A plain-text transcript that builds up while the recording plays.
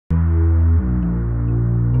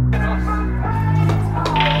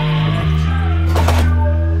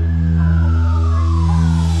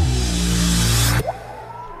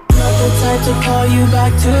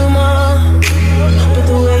back tomorrow. But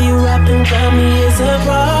the way you rapping got me is a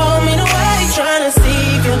problem. Ain't nobody tryna see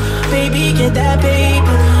you, baby, get that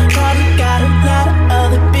paper. Probably got a lot of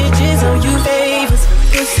other bitches on you favors.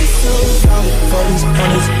 Pussy so strong for these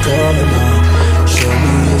pennies, girl, and all. Show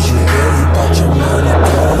me if you really bought your money,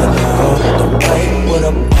 girl, and all. Don't play with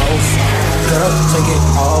a boss, girl, take it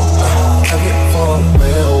all. Have it for a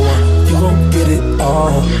real one, you gon' get it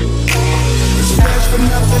all. Cash for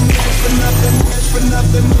nothing, cash for nothing, cash for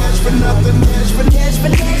nothing, cash for nothing, cash for cash for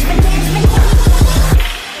cash for cash for.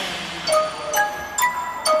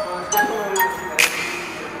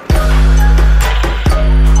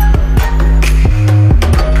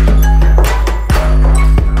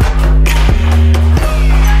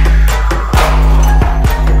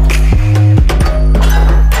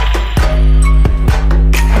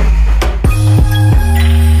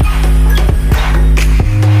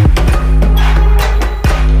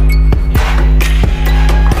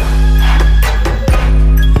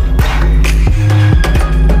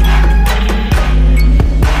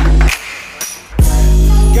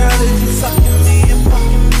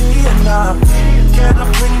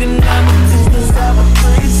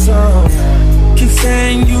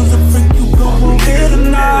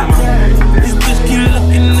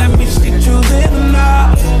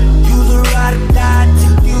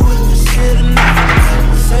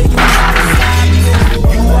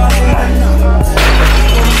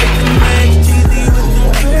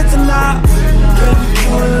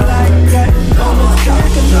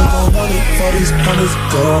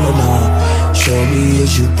 Girl, and all. Show me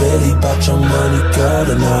is you really bought your money,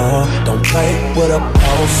 girl, and all. Don't play with a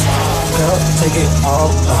boss, girl, take it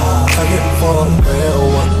all. Have it for a real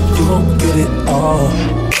one, you gon' get it all.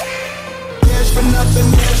 Cash for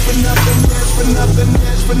nothing, cash for nothing, cash for nothing,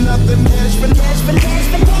 cash for nothing, cash for cash for cash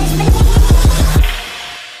for cash for.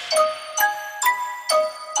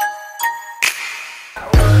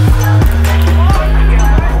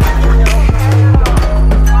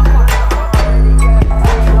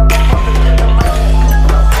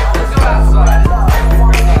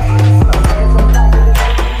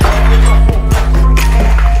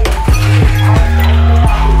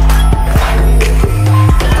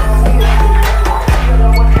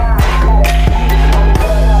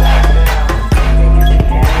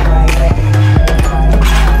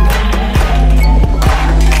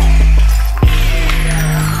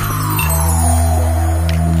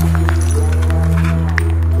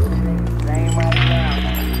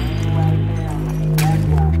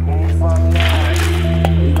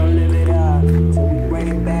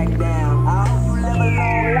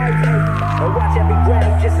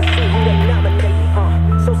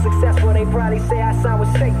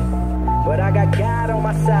 But I got God on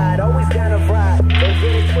my side, always got a ride. Don't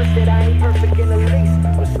get it twisted, I ain't perfect in the least.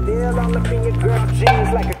 I'm still all up in your girl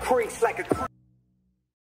jeans like a crease, like a crease.